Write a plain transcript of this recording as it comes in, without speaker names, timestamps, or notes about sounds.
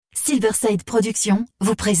Silverside Productions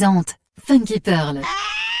vous présente Funky Pearl.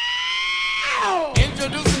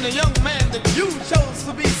 Introducing the young man that you chose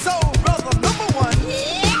to be soul brother number one.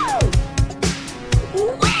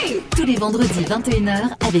 Oui. Tous les vendredis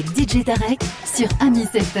 21h avec DJ Tarek sur Amis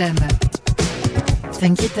FM.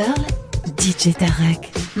 Funky Pearl, DJ Tarek.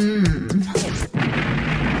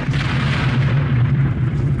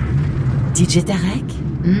 DJ Tarek,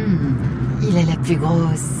 il a la plus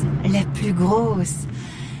grosse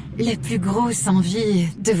envie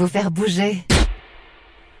de vous faire bouger.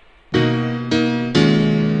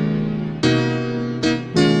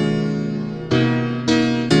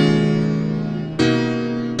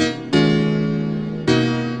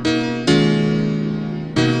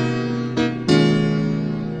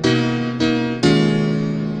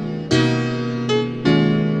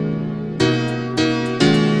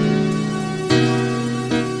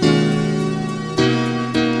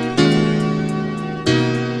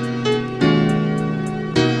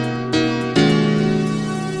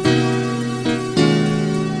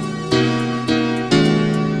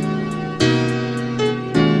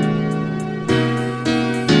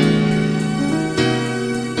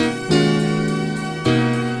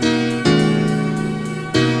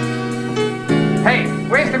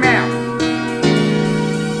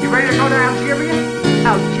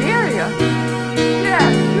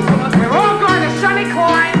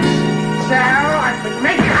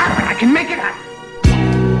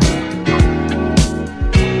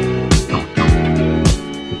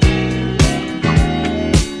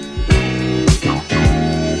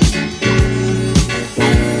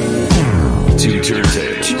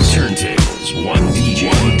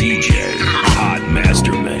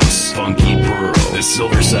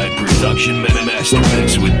 Silverside Production Master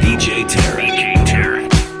Mix with DJ Tarek.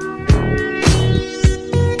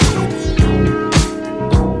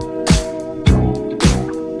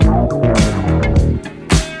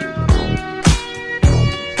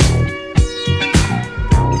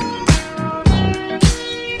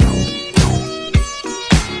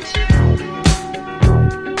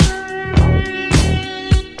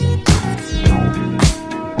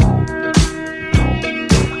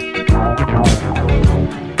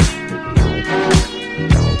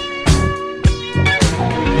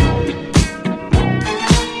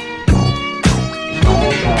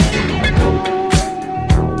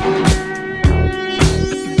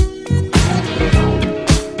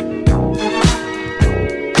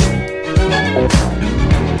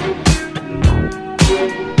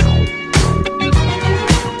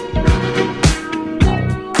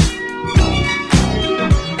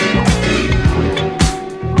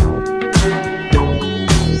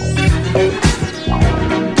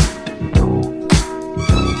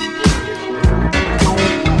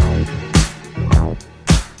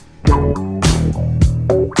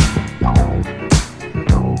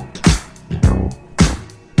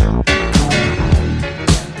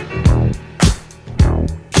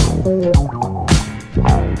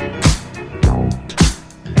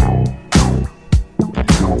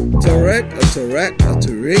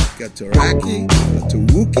 Taraki, a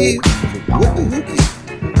Taruki, what the hookie?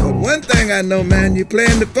 But one thing I know, man, you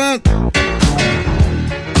playing the funk.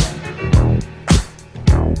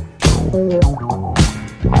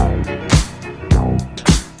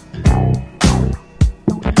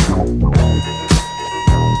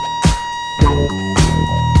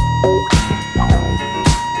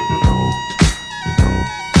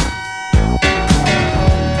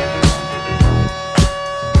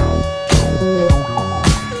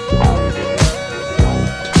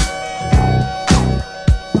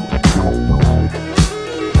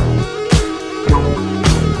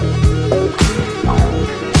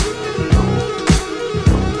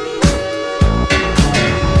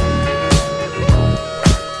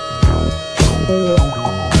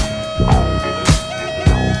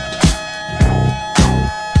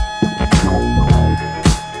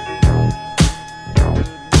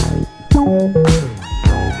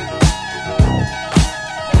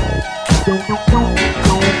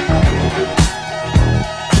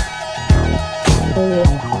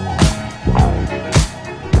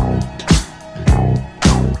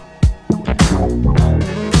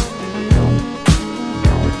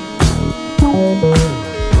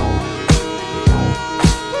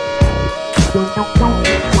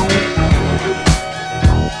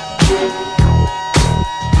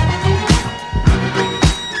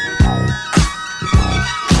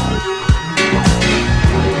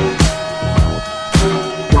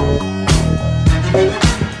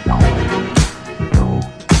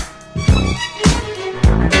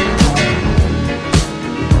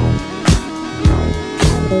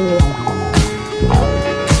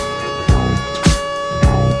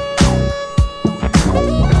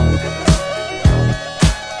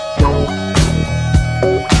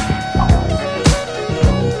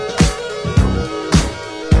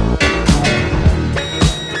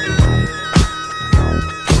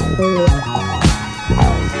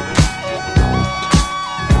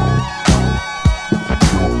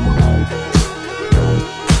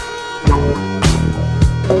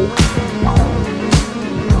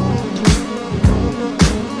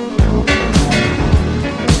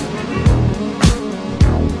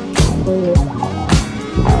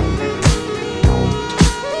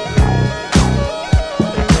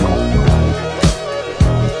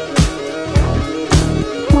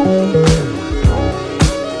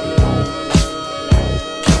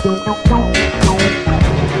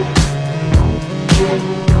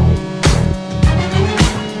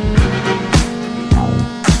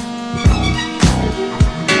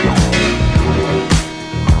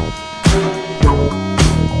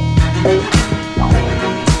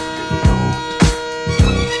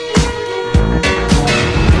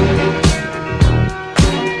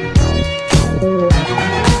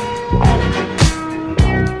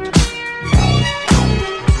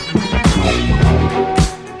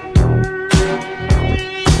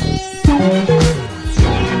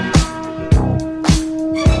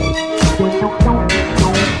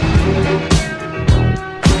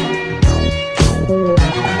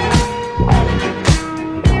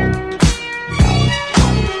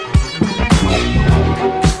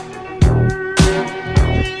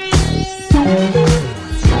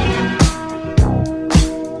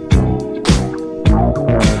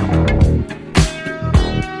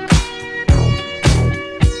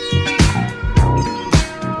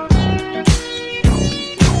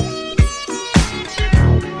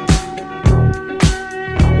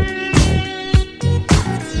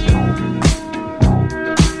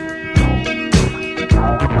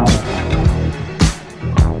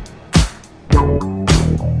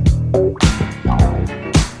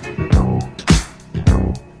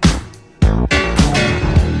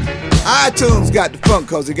 iTunes got the funk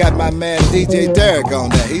cause he got my man DJ Tarek on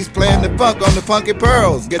that. He's playing the funk on the Funky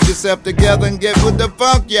Pearls. Get yourself together and get with the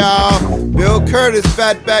funk, y'all. Bill Curtis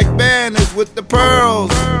Fatback Band is with the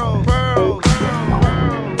Pearls.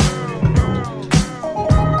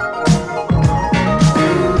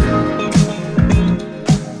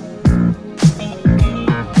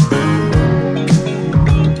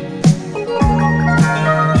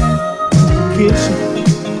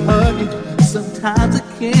 Sometimes I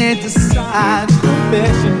can't decide.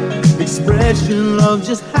 Confession, expression of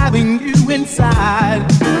just having you inside.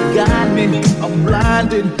 Got me, I'm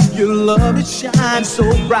blinded. Your love, it shines so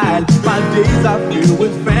bright. My days are filled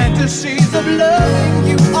with fantasies of loving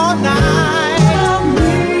you all night.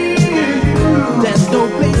 There's no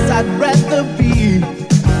place I'd rather be.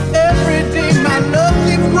 Every day my love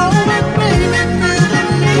keeps growing, baby, feel the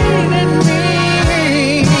need in me.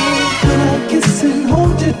 When I kiss and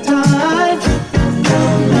hold you tight,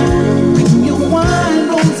 when your wine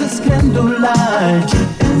roses candlelight,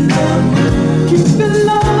 keep it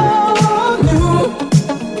love,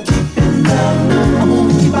 I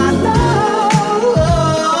won't keep our love.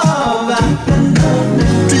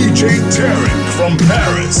 DJ Tarek from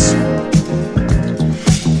Paris.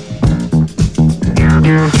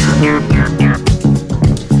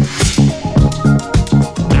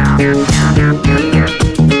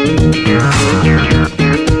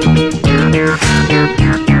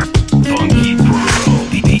 Funky Pearl,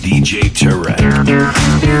 DJ Tarek.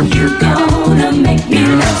 You're gonna make me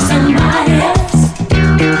love somebody else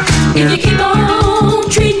if you keep on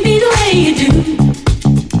treating me the way you do.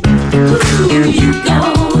 Ooh, you're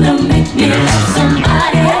gonna make me love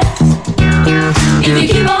somebody else if you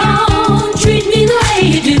keep on treating me the way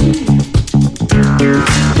you do.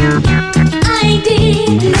 I ain't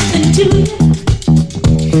did nothing to you.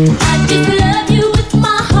 I just love you with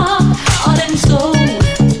my heart and soul.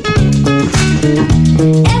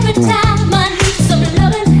 Every time I need some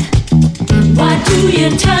loving, why do you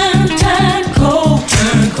turn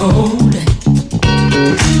cold,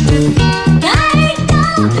 I ain't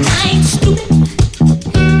dumb, I ain't stupid.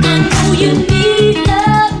 I know you need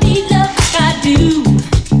love like I do.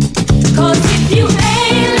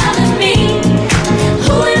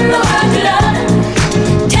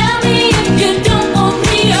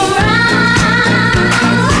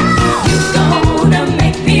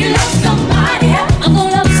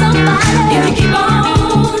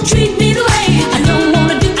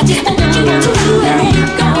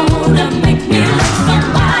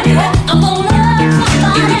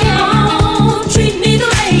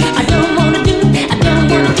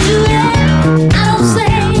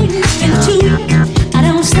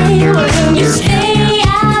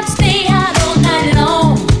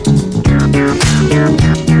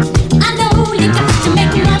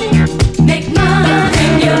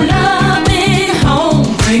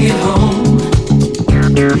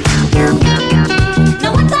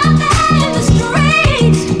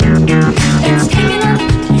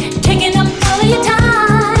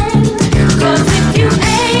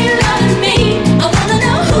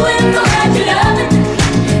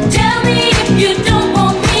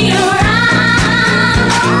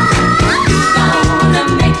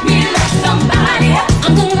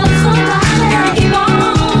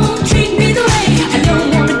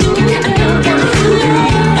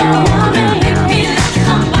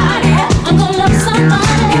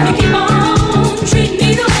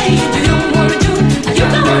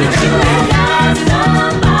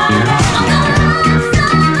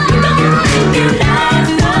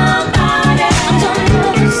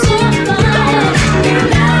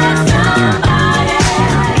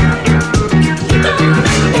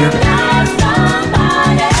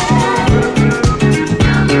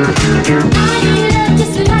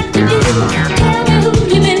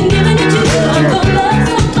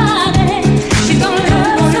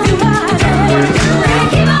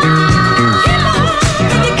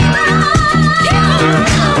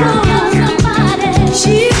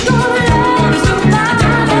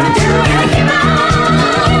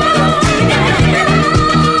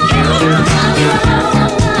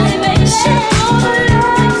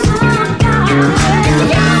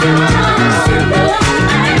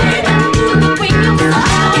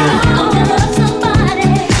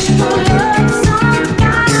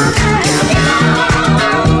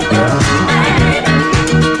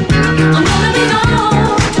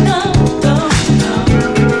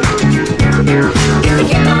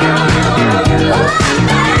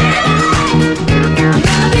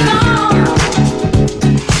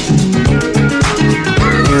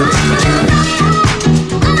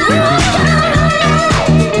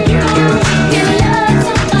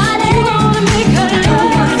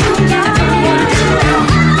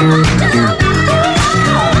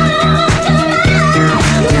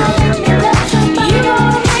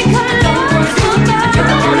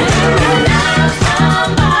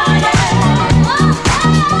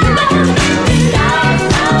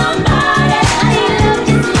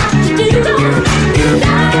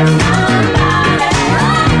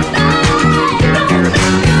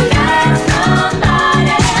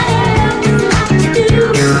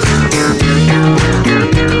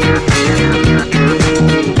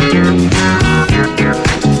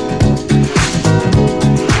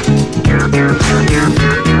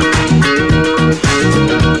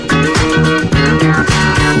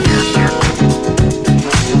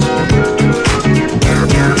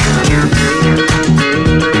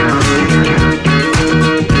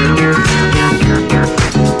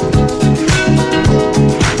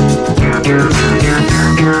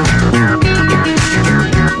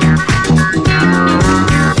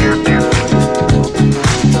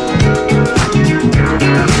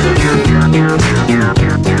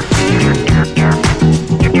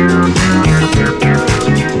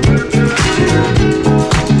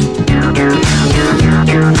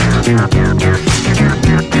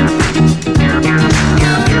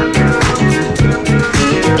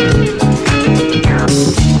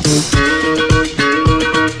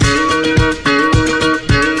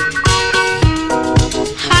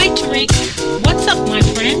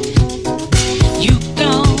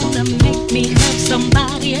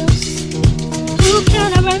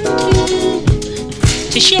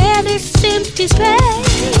 to share this empty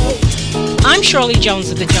space. I'm Shirley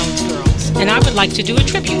Jones of the Jones Girls, and I would like to do a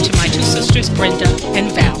tribute to my two sisters, Brenda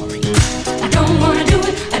and Valerie. I don't wanna do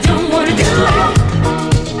it, I don't wanna do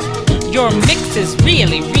it. Your mix is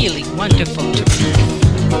really, really wonderful, Tariq.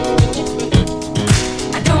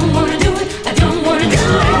 I don't wanna do it, I don't wanna do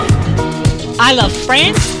it. I love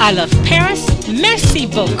France, I love Paris, merci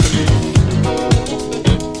beaucoup.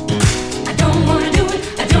 I don't wanna do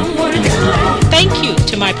it, I don't wanna do it. Thank you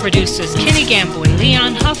to my producers, Kenny Gamble and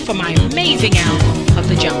Leon Huff, for my amazing album of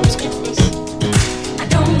the Jones Girls. I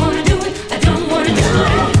don't wanna do it, I don't wanna do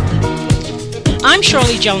it. I'm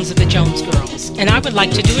Shirley Jones of the Jones Girls, and I would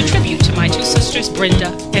like to do a tribute to my two sisters, Brenda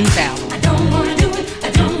and Valerie. I don't wanna do it, I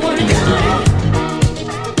don't wanna do it.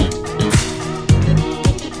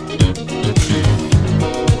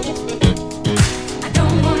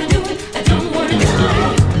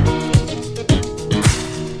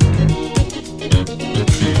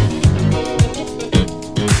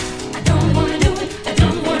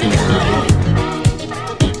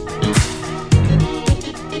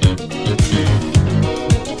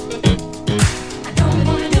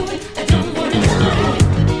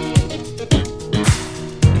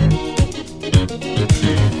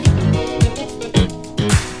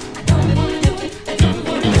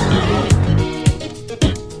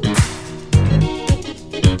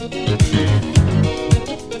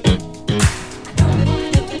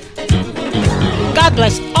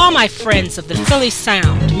 My friends of the Philly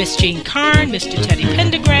Sound, Miss Jean Carn, Mr. Teddy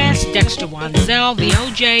Pendergrass, Dexter Wanzel, the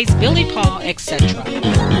OJs, Billy Paul, etc.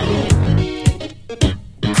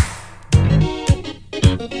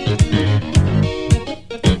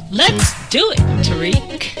 Let's do it,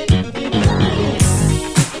 Tariq.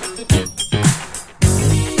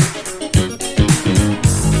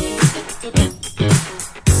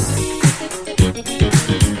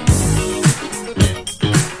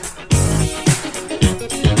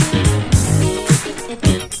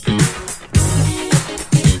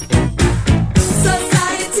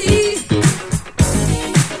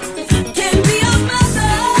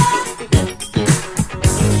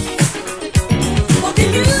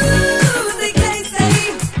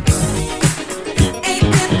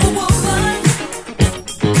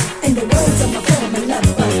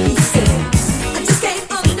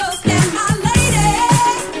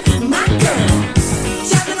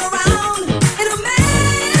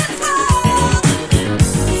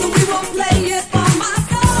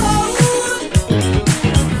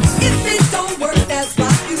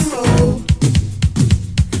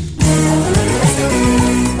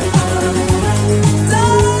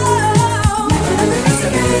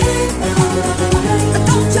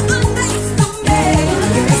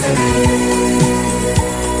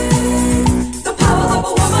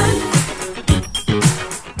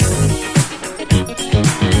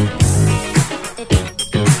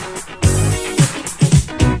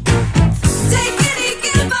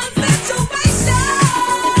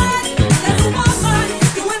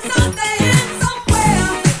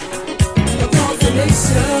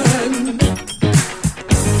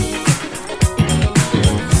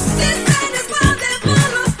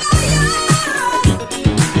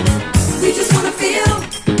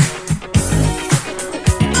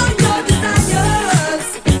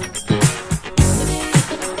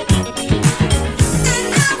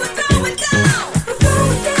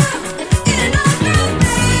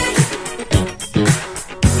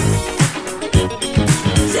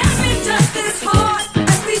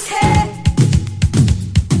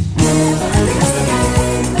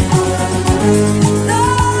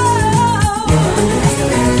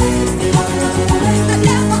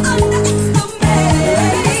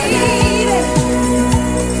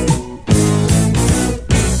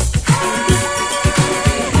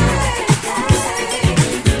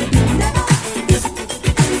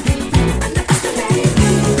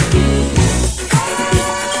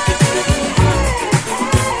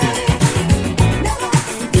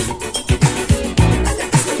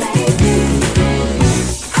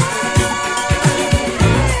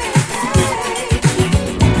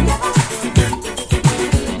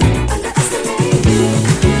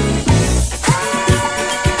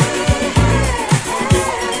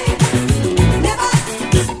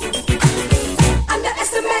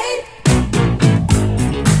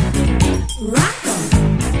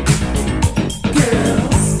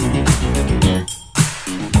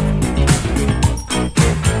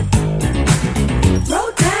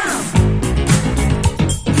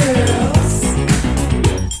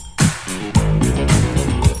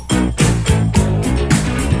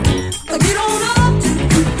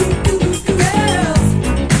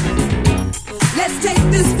 Let's take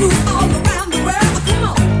this group all around the world. Come on.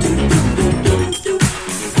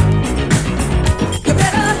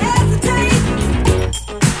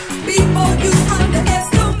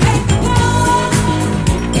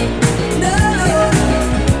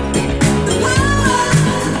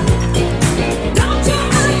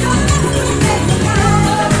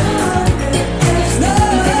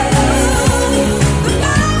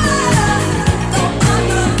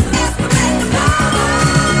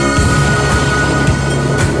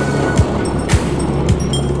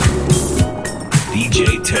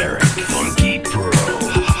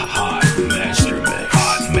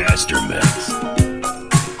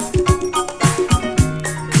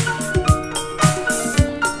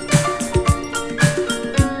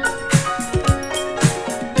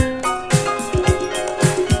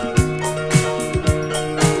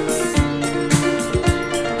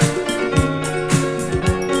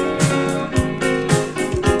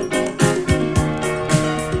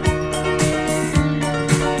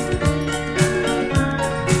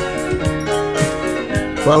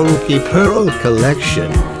 Funky Pearl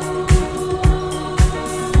Collection.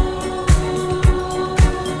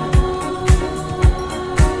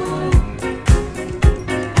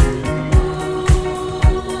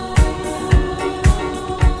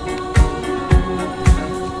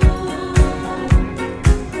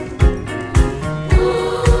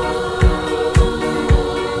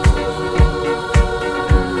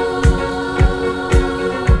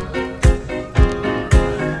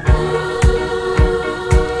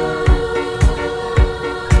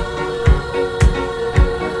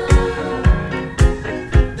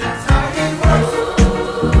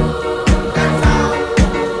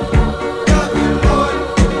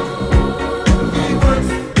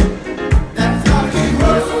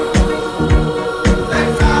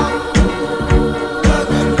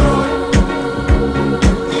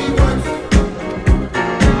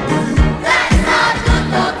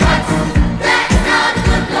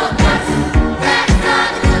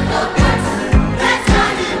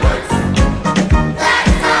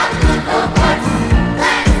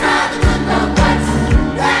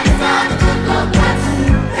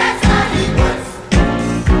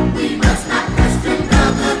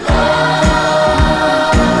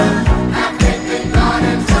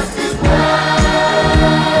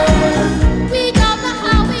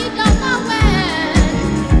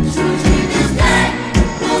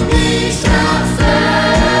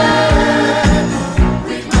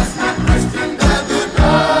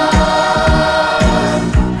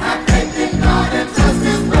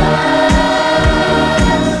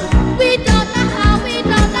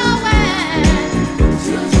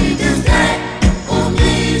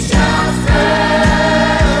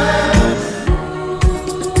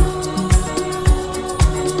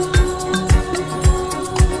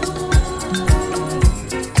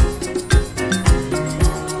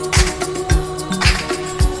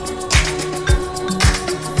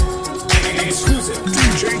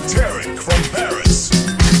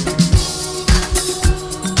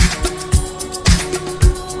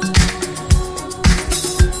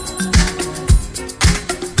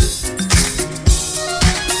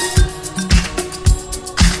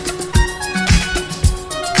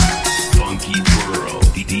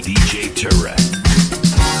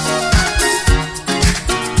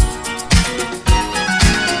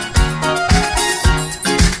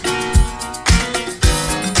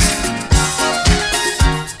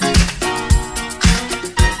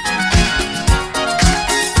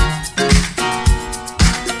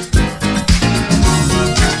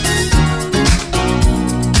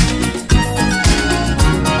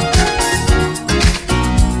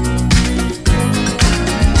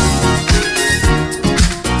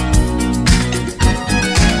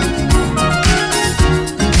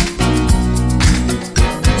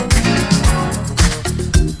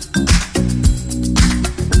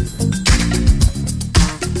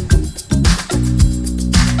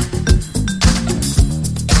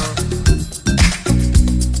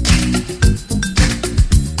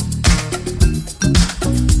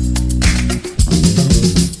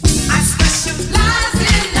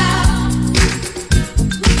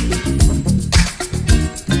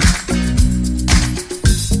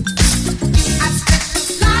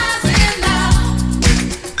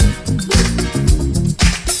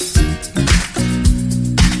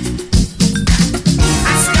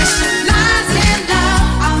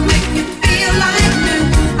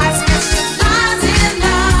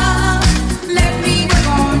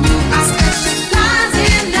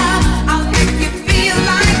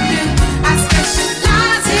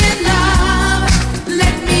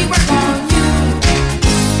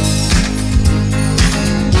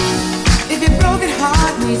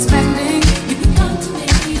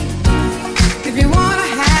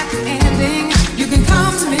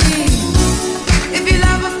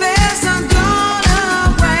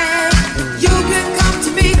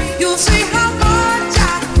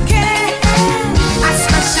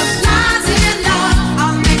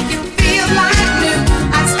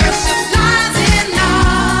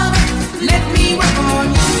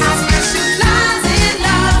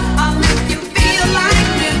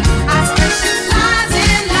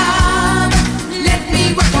 In love.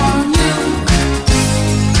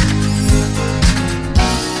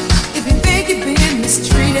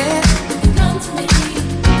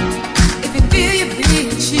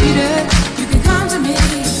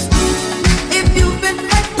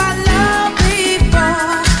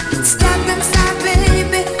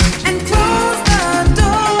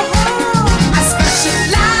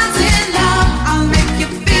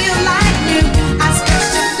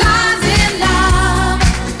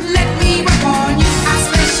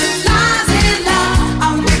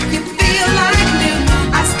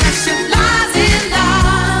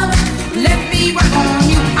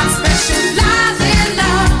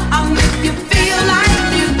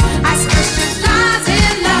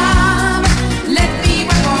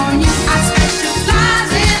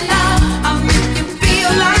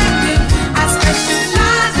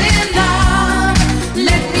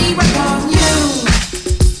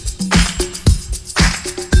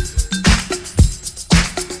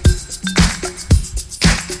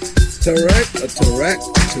 Tarek,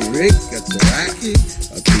 Tariq, a Taraki,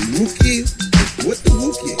 a Tawuki, what the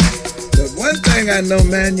Wookie? But one thing I know,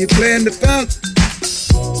 man, you playing the funk.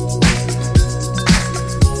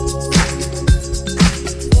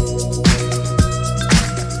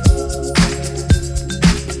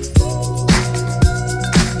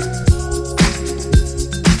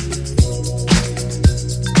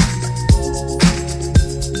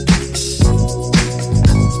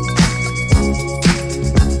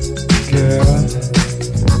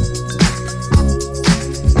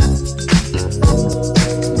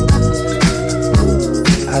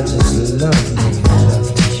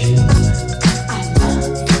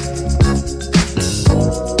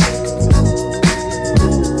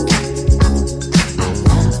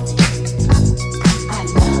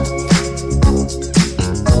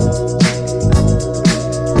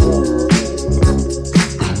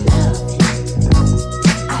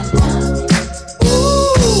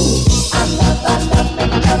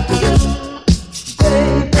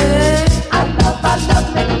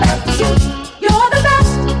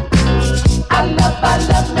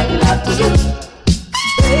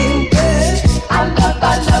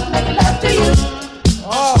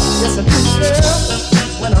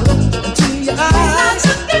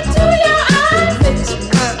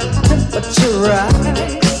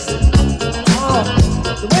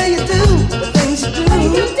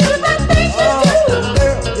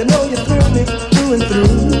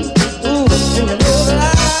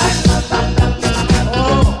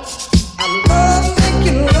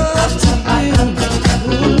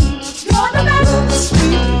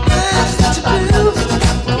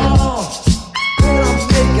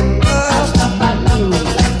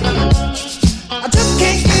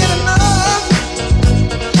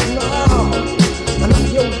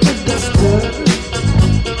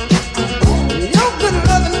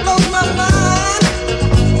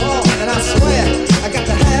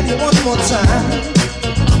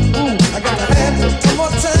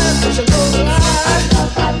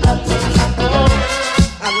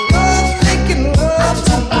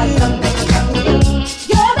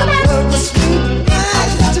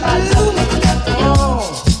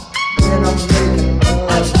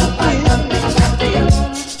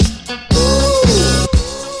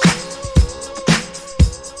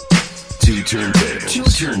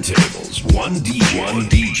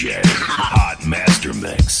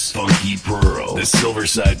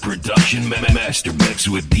 Silverside Production Master Mix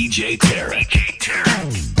with DJ Tarek.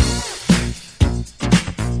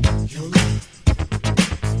 Your love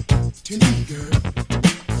to me, girl,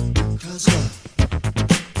 'cause love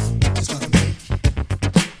is gonna make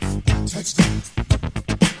touchdown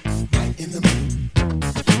right in the middle.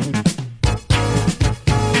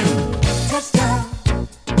 Touchdown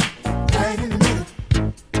right in the middle.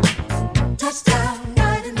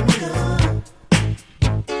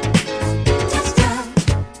 Touchdown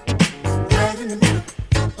right in the middle.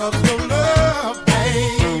 Of your love,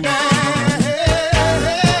 baby.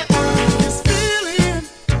 This feeling,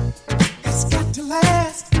 it's got to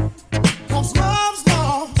last. 'Cause love's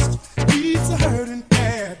lost, leaves a hurting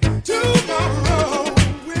path. Tomorrow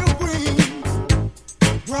will bring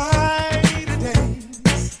brighter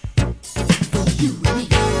days for you and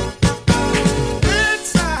me.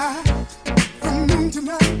 Inside from noon to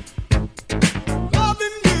night,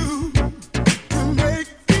 loving you to make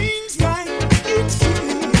things right. Each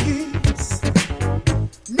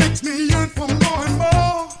makes me yearn for more and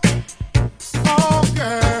more. Oh,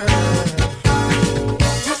 girl.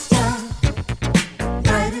 Touchdown,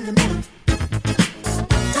 right in the middle.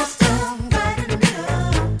 Touchdown, right in the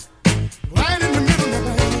middle. Right in the middle,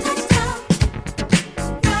 baby. Touchdown,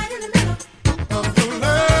 right in the middle of your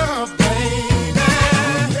love, baby.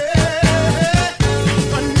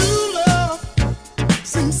 A new love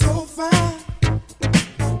seems so fine.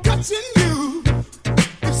 Touching you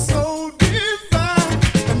is so divine.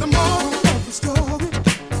 And the moral of the story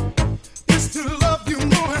is to love you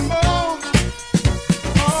more and more.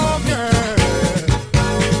 Oh, girl.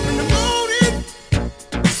 In the morning,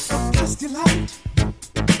 just delight.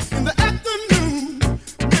 In the afternoon,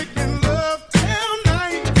 making love till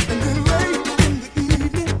night. And then late in the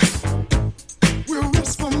evening, we'll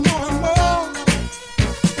rest for more and more.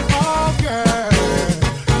 Oh, girl.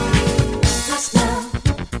 Touchdown,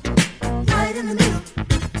 right in the middle.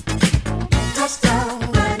 Touchdown,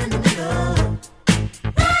 right in the middle.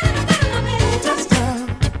 Right in the middle of me. Touchdown,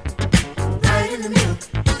 right in the middle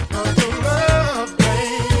of your love, baby.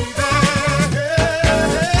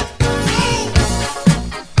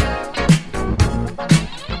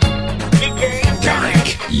 Tarek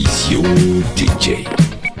is your DJ.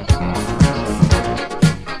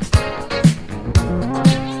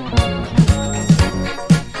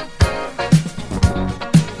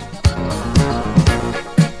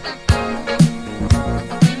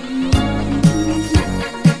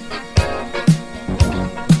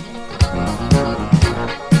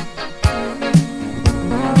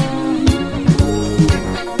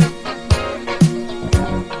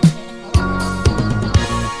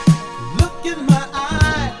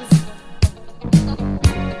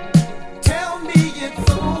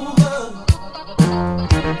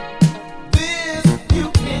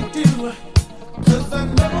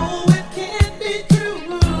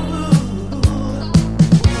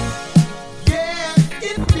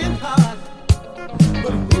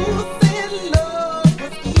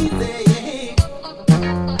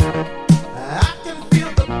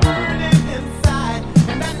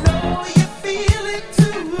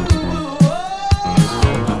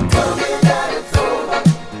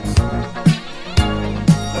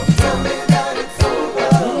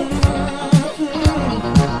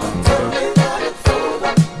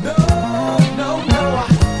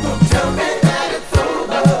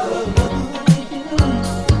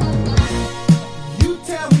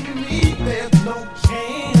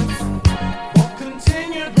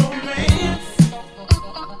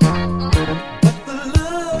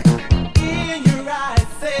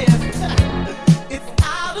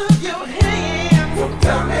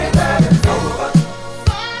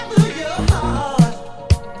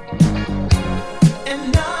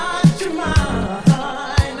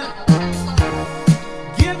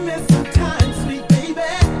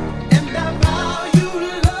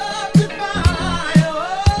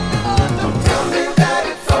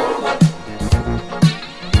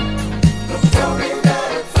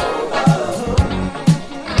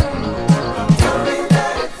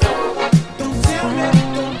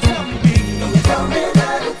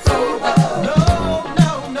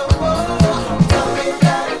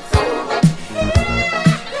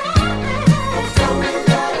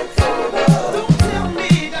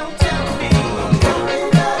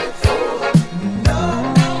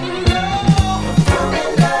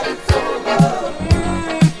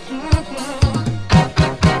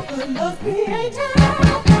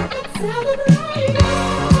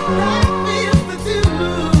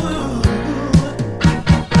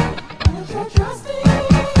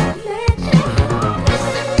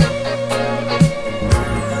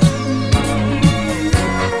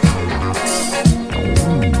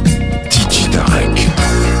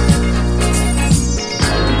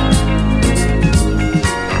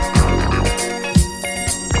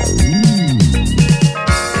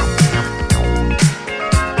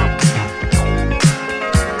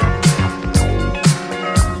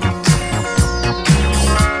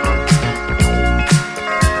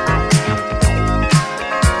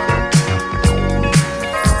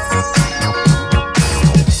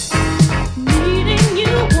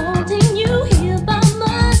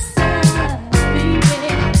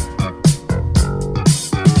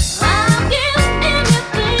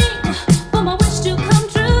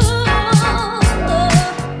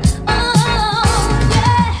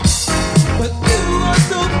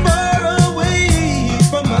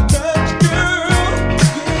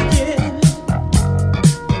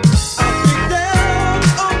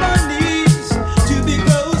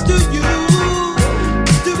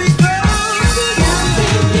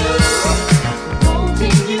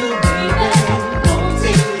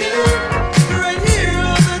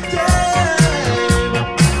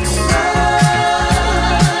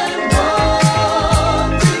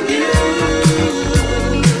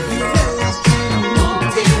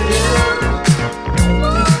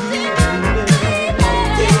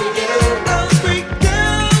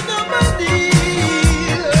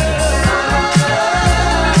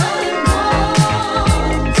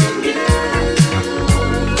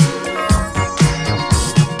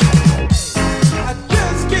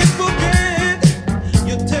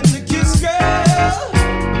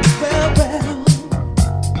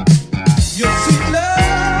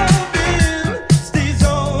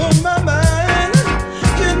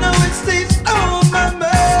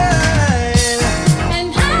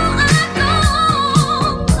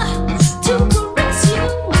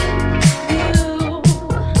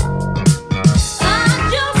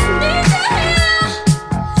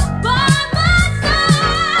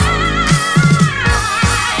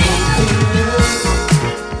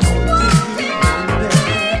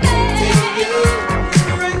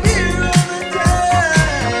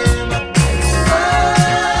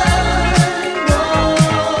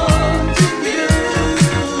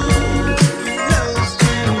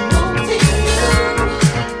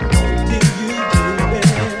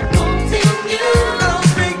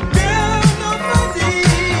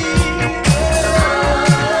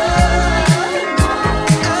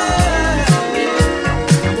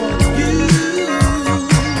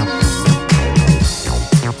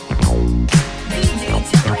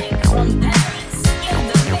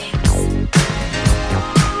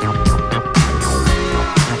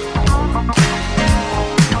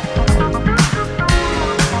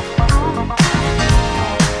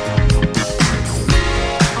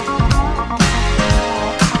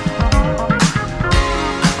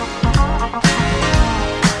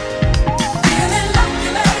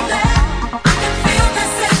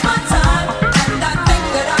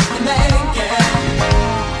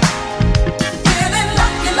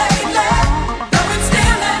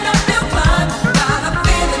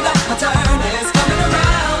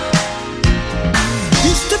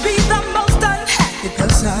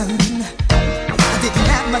 I didn't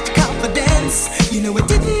have much confidence. You know, it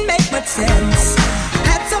didn't make much sense.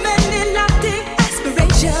 Had so many lofty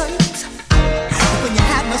aspirations. But when you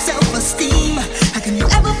have no self-esteem, how can you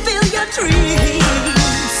ever feel your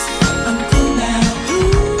dreams? I'm cool now.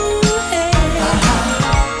 Ooh, hey.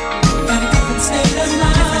 Got a different state of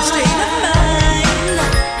mind. Different state of mind.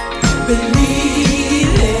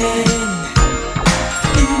 Believing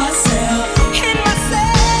in myself. In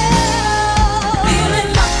myself. Feeling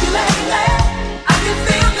lucky lately. I can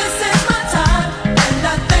feel this is my time, and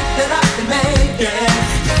I think that I can make it.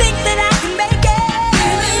 Think that I can make it.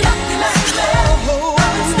 Feeling lucky lately.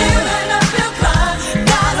 I'm still an uphill climb.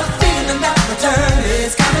 Got a feeling that my turn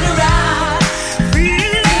is coming around.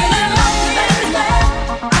 Feeling lucky lately.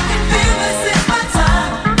 I can feel this is my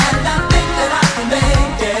time, and I think that I can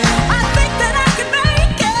make it. I think that I can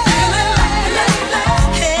make it. Feeling lucky lately.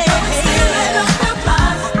 Hey, I'm still an uphill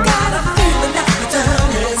climb. Got a feeling that my turn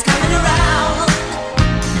is coming around.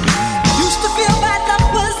 Used to feel bad luck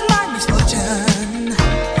was my misfortune.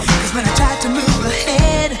 'Cause when I tried to move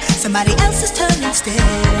ahead, somebody else's turn instead.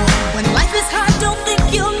 When life is hard, don't think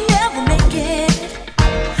you'll never make it.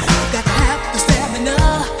 You've got to have the stamina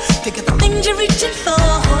to get the things you're reaching for.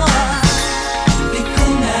 Be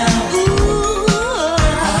cool now. Ooh,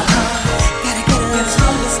 gotta get a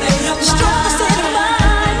stronger state of mind. Stronger state of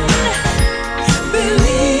mind.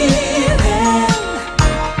 Believing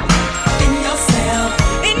in yourself.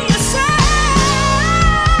 In yourself.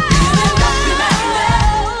 Feeling lucky lately.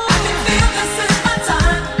 I can feel this is my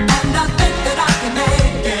time, and I think that I can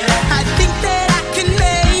make it. I think that I can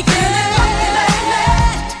make it. Feeling lucky lately.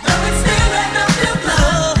 Though it's still an uphill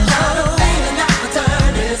climb. Got a feeling that my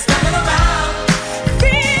turn is coming around.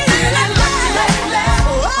 Feeling lucky lately.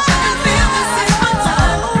 I can feel this is my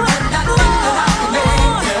time, and I think that I can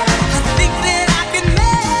make it. I think that I can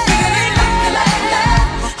make it. Feeling lucky lately.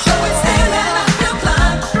 Though it's still an uphill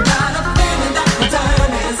climb. Got a feeling that my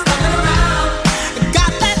turn is coming around.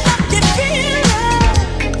 Got that lucky feeling,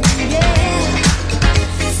 yeah.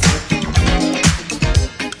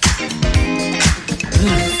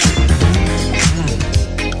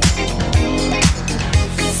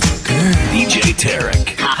 DJ Tarek.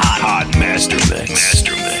 Hot Master Mix.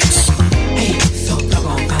 Master Mix. Hey, so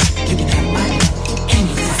doggone fine. You can have my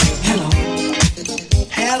anytime. Hello.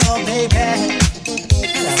 Hello, baby.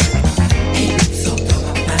 Hello. Hey, so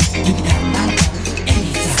doggone fine. You can have my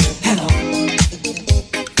anytime. Hello.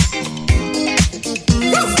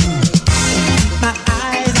 Woo! My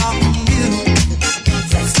eyes off you,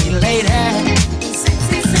 sexy lady.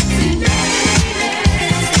 Sexy, sexy lady.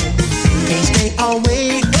 Can't stay away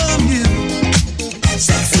from you,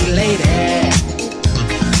 sexy lady.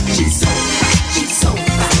 She's so fine, she's so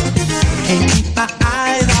fine. Can't keep my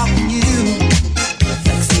eyes off you,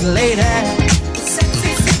 sexy lady.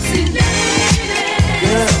 Sexy, sexy lady.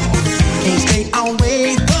 Girl, can't stay away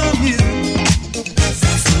from you,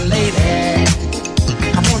 sexy lady.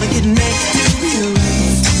 I wanna get next to you,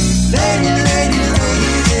 lady, lady,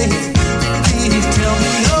 lady. Please tell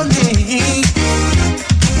me your name,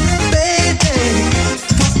 baby.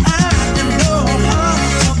 'Cause I am your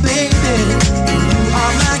heart, baby. You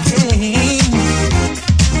are my king.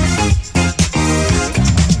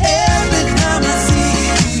 Every time I see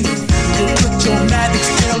you, you put your magic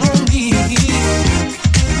spell on me.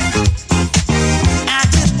 I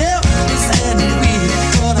just help this and weak,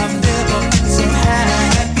 but I've never been so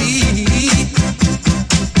happy.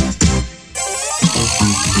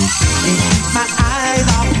 Can't keep my eyes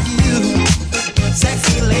off you,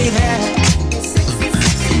 sexy lady.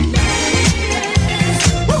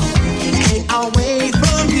 Woo! Can't stay away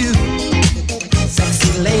from you,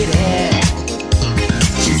 sexy lady.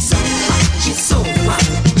 She's so fine, she's so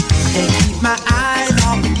fine. Can't keep my eyes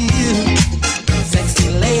off you, sexy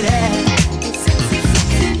lady.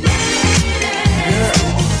 Girl,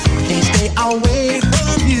 can't stay away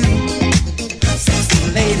from you, sexy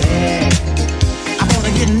lady. I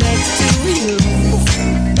wanna get next to you,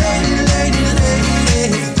 lady, lady, lady.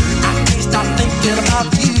 I can't stop thinking about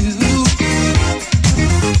you.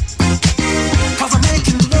 'Cause I'm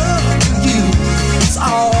making love to you. It's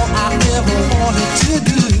all I ever wanted to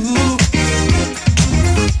do.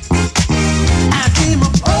 I dream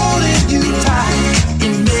of holding you tight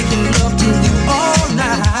and making love to you all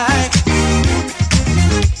night.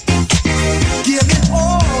 Giving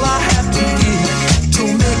all I have to give to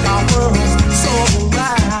make our world so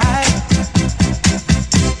right.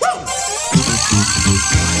 Woo!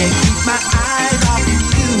 Can't keep my eyes off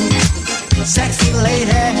you, sexy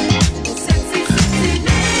lady. Sexy, sexy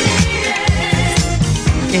lady.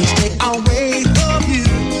 Can't stay away from you,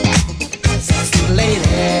 sexy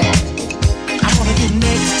lady. I wanna get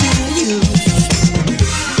next to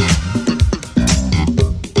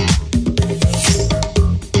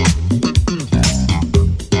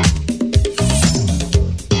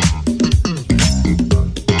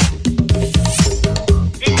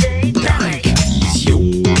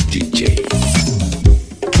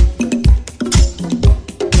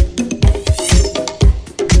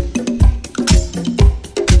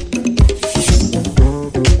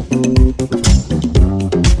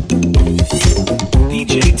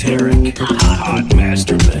Hot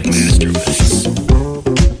Master Mix. Master Mix.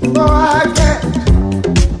 Oh, I can't.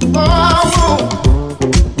 Oh, I won't.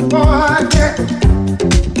 Oh, I can't.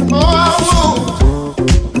 Oh, I won't.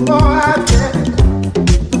 Oh, I can't.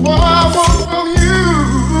 Oh, I want from you,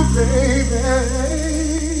 baby.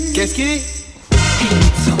 Qu'est-ce qu'il est?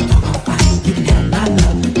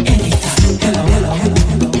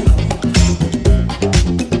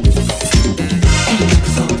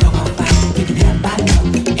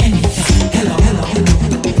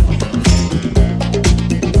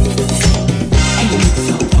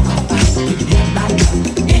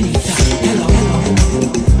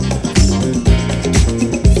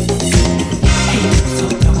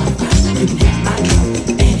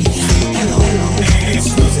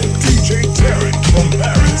 DJ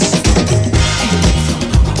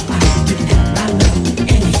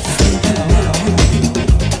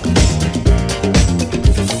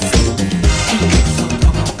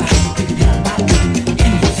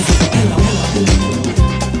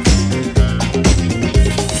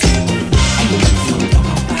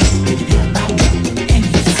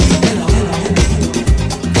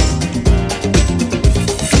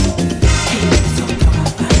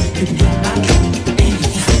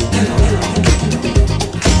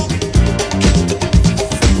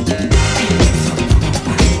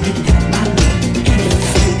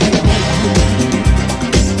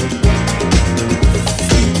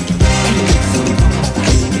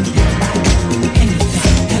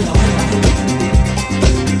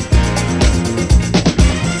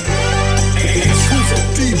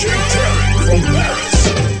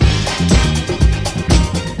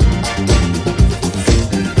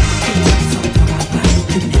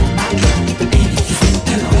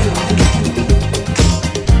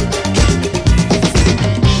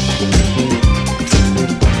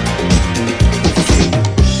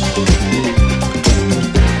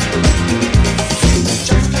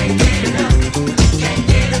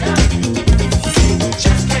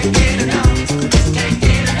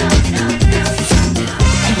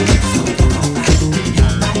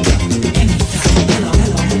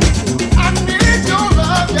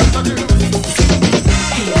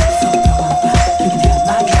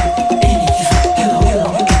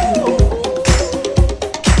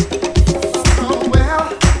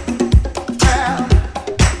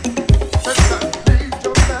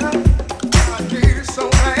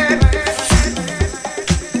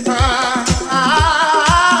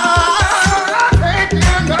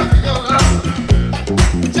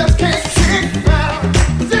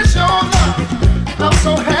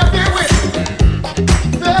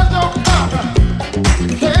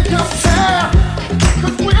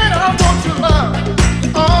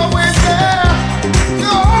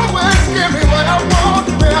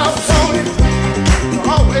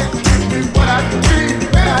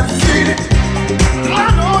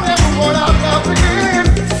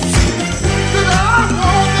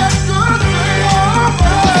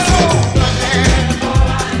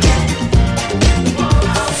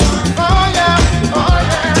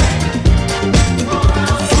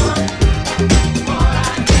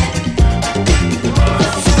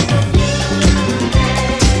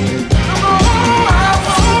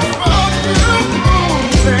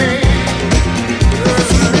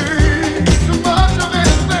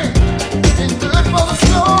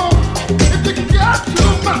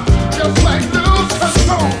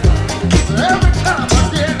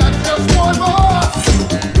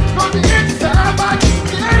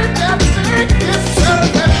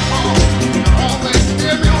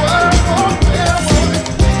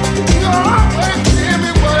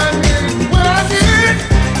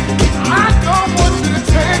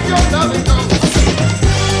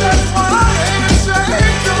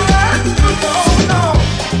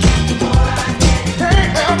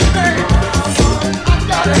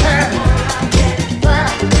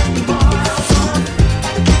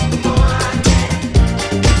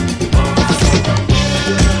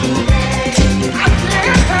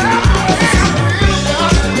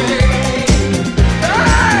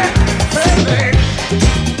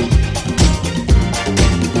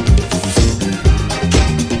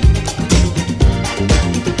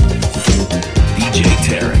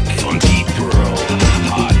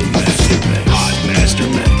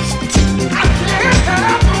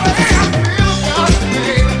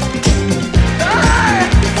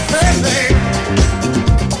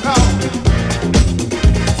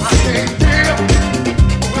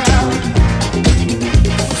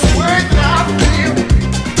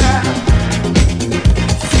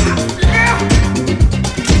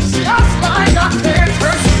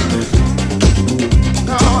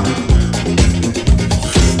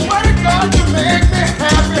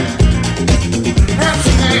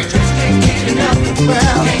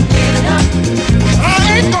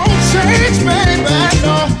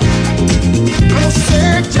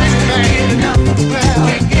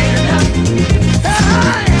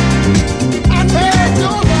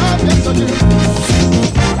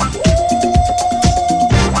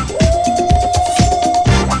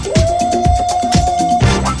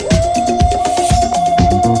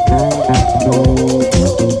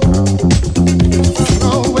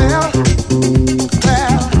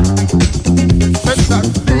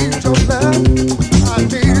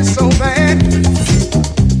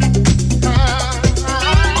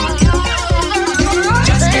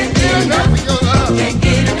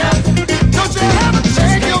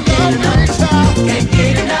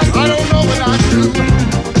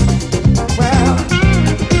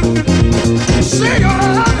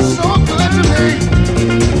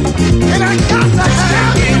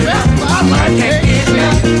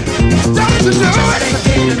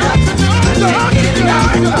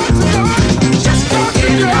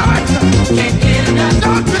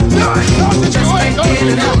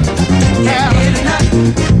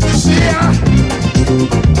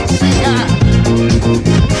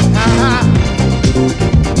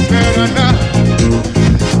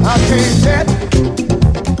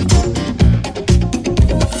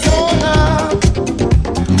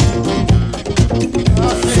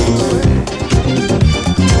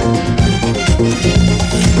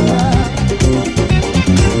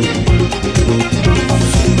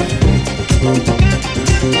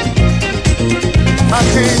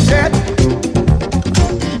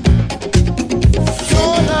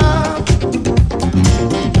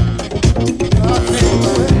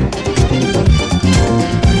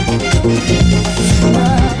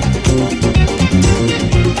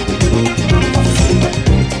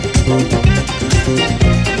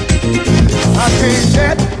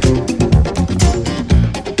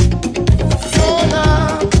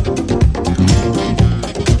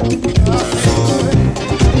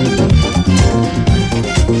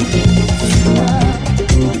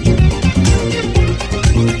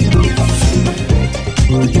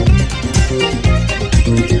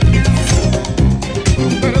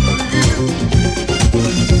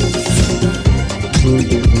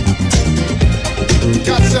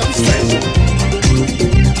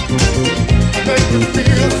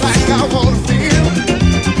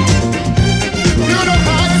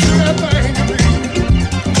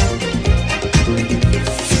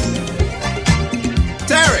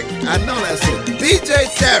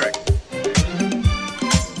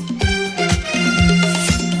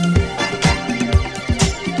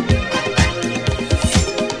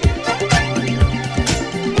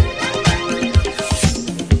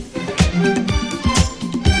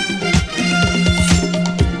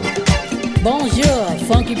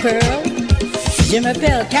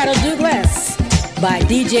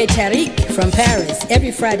DJ Tariq from Paris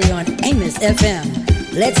every Friday on Amos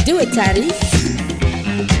FM. Let's do it, Tariq.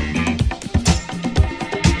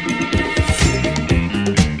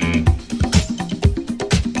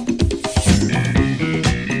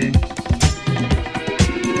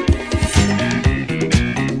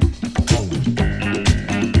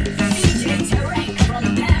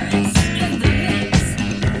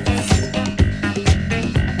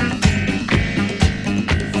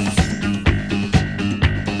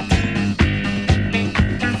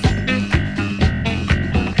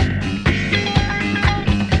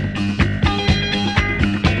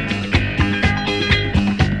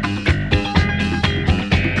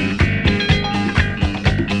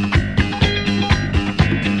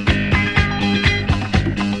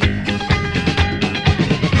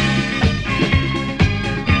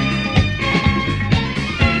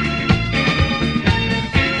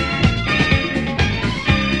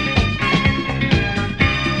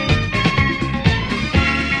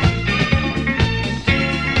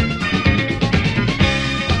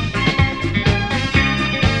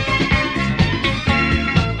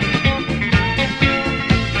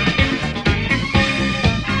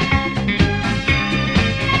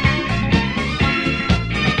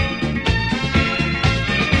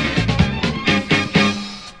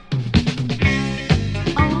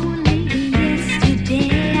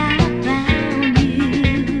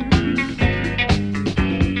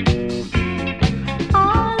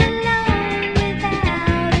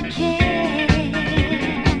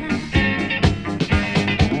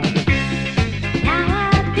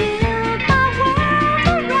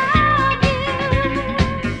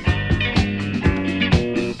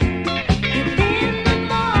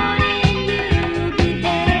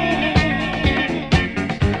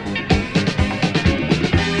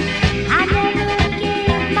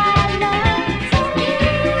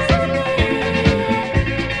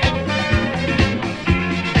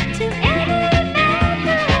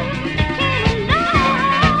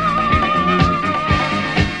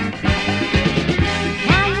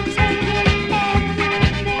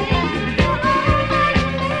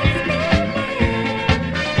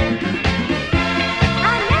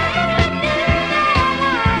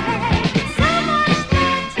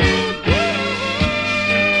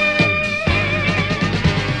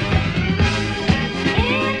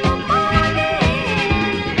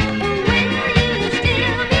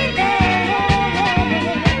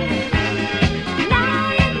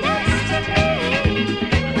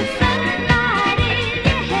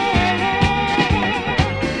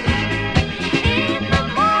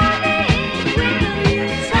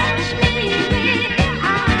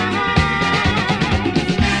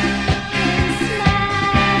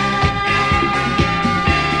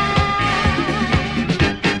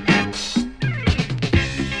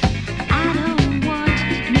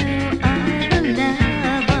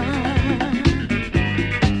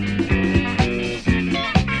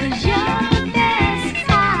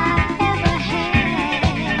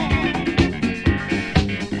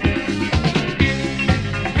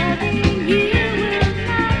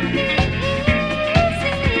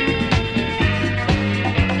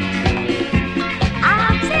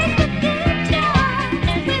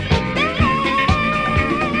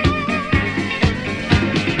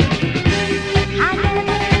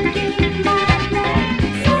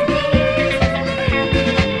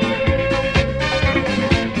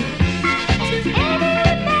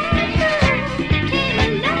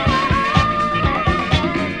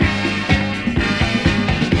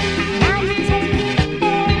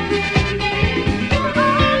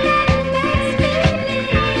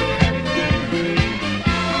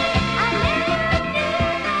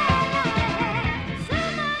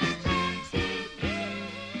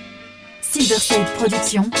 Silverside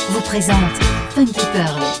Productions vous présente Funky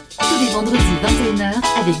Pearl. Tous les vendredis 21h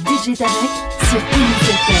avec DJ Tarek sur Amis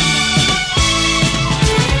FM.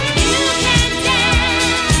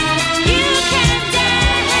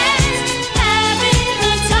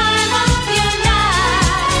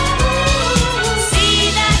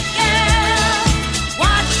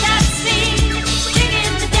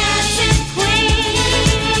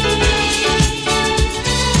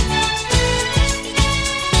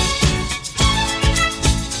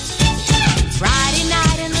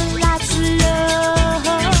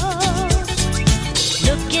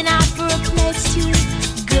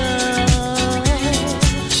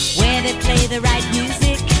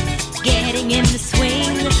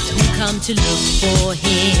 To look for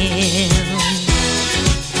him.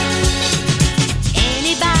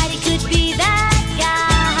 Anybody could be that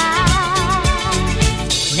guy.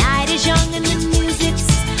 Night is young and the music's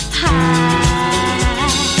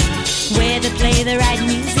high. Where they play the right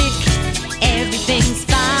music, everything's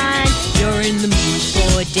fine. You're in the mood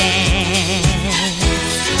for a dance.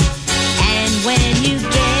 And when you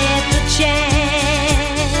get the chance,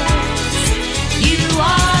 you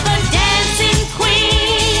are the dancing queen.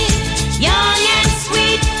 Young and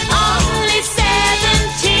sweet, only 17.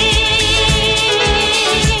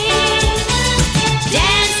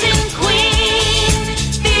 Dancing queen,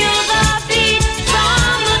 feel the beat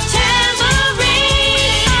from the tambourine.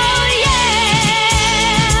 Oh yeah,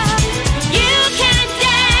 you can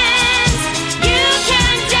dance,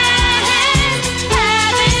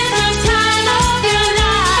 having the time of your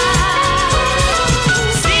life.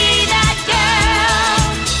 See that girl,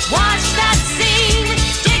 watch that scene,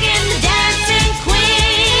 digging the dancing queen.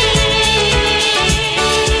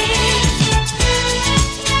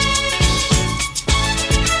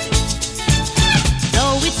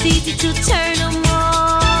 Though it's easy to turn them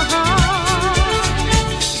on,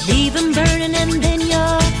 leave them burning and then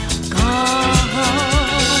you're gone.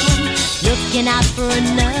 Looking out for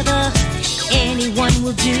another, anyone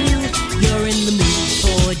will do. You're in the mood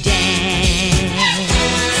for a dance.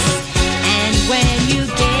 And when you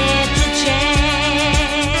get the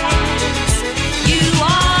chance, you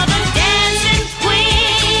are the dancing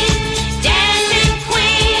queen,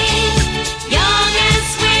 young and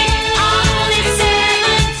sweet, only 17.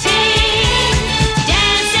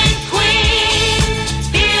 Dancing queen,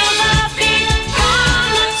 feel the beat from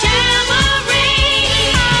the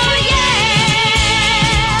tambourine. Oh yeah,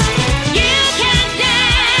 you can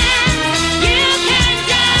dance, having the time of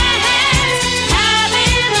your life.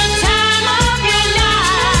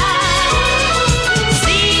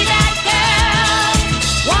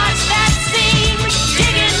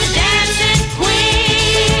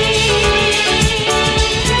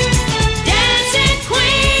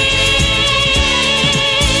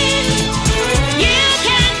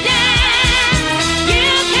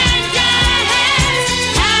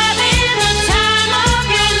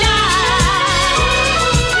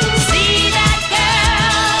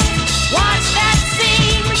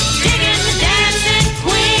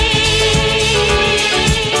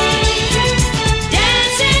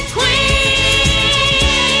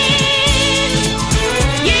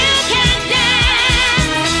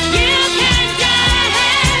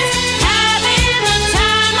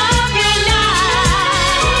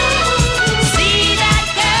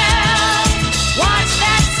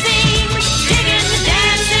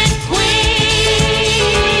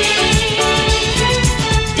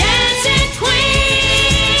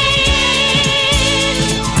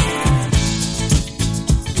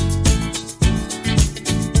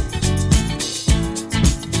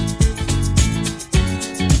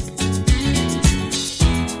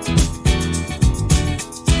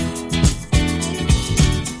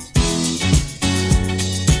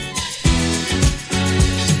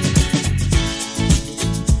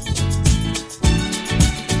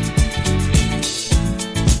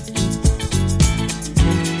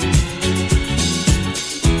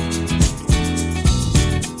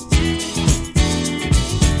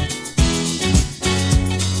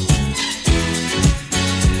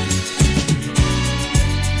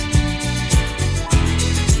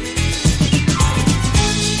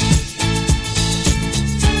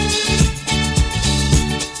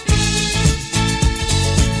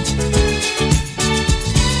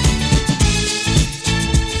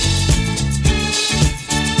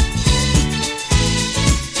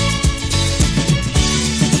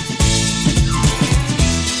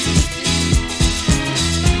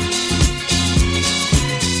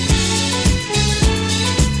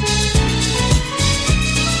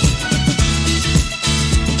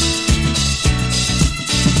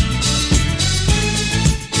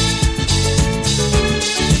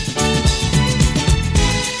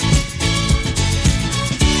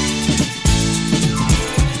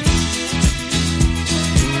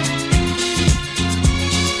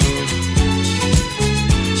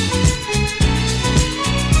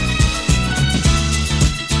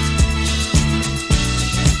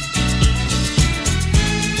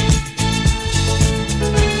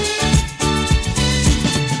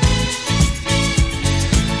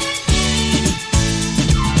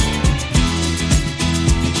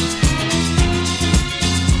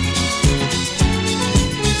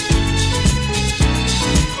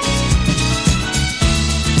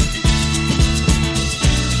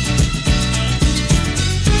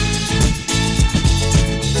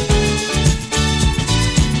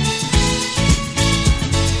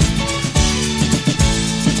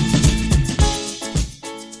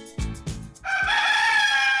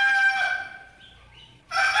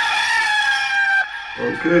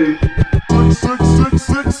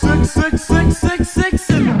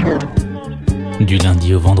 Du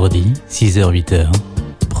lundi au vendredi, 6h-8h,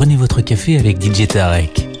 prenez votre café avec DJ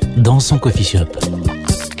Tarek dans son coffee shop.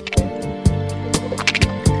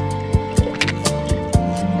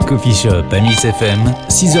 Coffee Shop à Miss FM,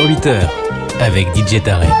 6h-8h avec DJ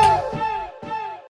Tarek.